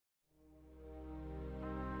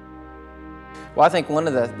Well, I think one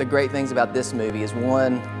of the great things about this movie is,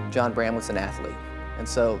 one, John Bramlett's an athlete. And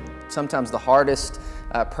so sometimes the hardest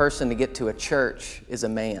person to get to a church is a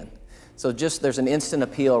man. So just there's an instant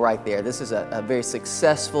appeal right there. This is a very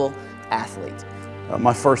successful athlete.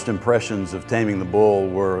 My first impressions of Taming the Bull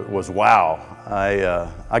was wow.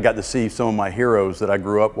 I got to see some of my heroes that I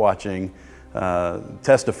grew up watching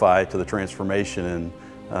testify to the transformation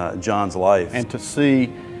in John's life. And to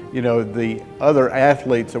see, you know, the other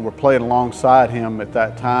athletes that were playing alongside him at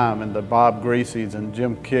that time, and the Bob Greaseys and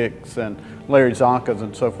Jim Kicks and Larry Zonkas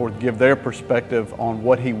and so forth, give their perspective on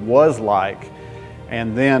what he was like.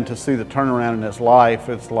 And then to see the turnaround in his life,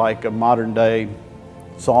 it's like a modern day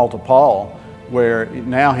Saul to Paul, where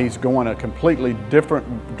now he's going a completely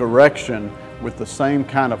different direction with the same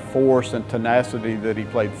kind of force and tenacity that he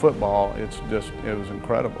played football. It was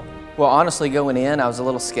incredible. Well, honestly, going in, I was a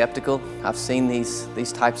little skeptical. I've seen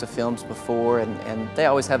these types of films before, and they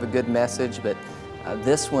always have a good message, but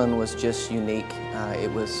this one was just unique.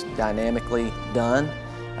 It was dynamically done.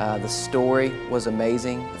 The story was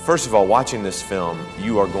amazing. First of all, watching this film,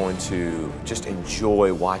 you are going to just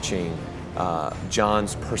enjoy watching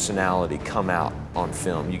John's personality come out on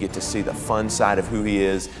film. You get to see the fun side of who he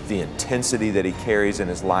is, the intensity that he carries in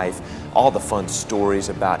his life, all the fun stories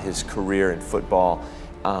about his career in football.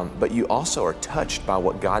 But you also are touched by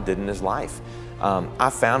what God did in his life. I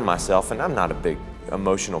found myself, and I'm not a big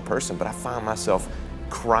emotional person, but I found myself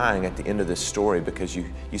crying at the end of this story because you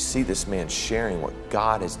see this man sharing what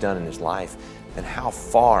God has done in his life and how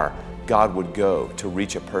far God would go to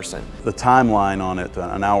reach a person. The timeline on it,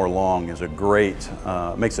 an hour long, is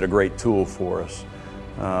makes it a great tool for us.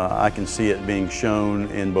 I can see it being shown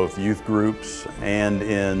in both youth groups and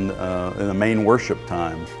in the main worship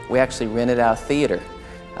time. We actually rented out a theater,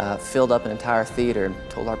 filled up an entire theater, and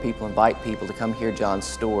told our people, invite people to come hear John's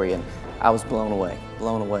story, and I was blown away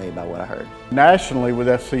by what I heard. Nationally with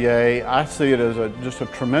FCA, I see it as just a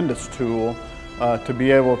tremendous tool to be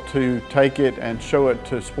able to take it and show it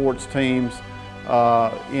to sports teams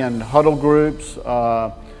in huddle groups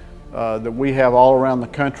that we have all around the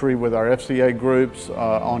country with our FCA groups,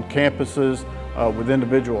 on campuses, with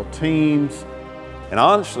individual teams. And I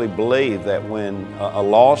honestly believe that when a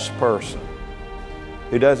lost person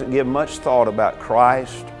who doesn't give much thought about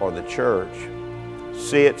Christ or the church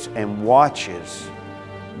sits and watches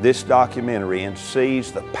this documentary and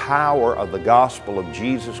sees the power of the gospel of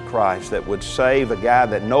Jesus Christ that would save a guy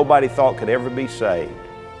that nobody thought could ever be saved,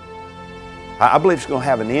 I believe it's going to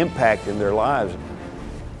have an impact in their lives.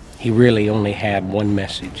 He really only had one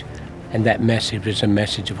message, and that message was a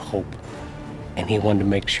message of hope. And he wanted to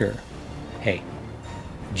make sure, hey,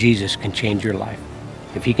 Jesus can change your life.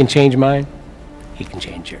 If he can change mine, he can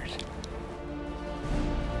change yours.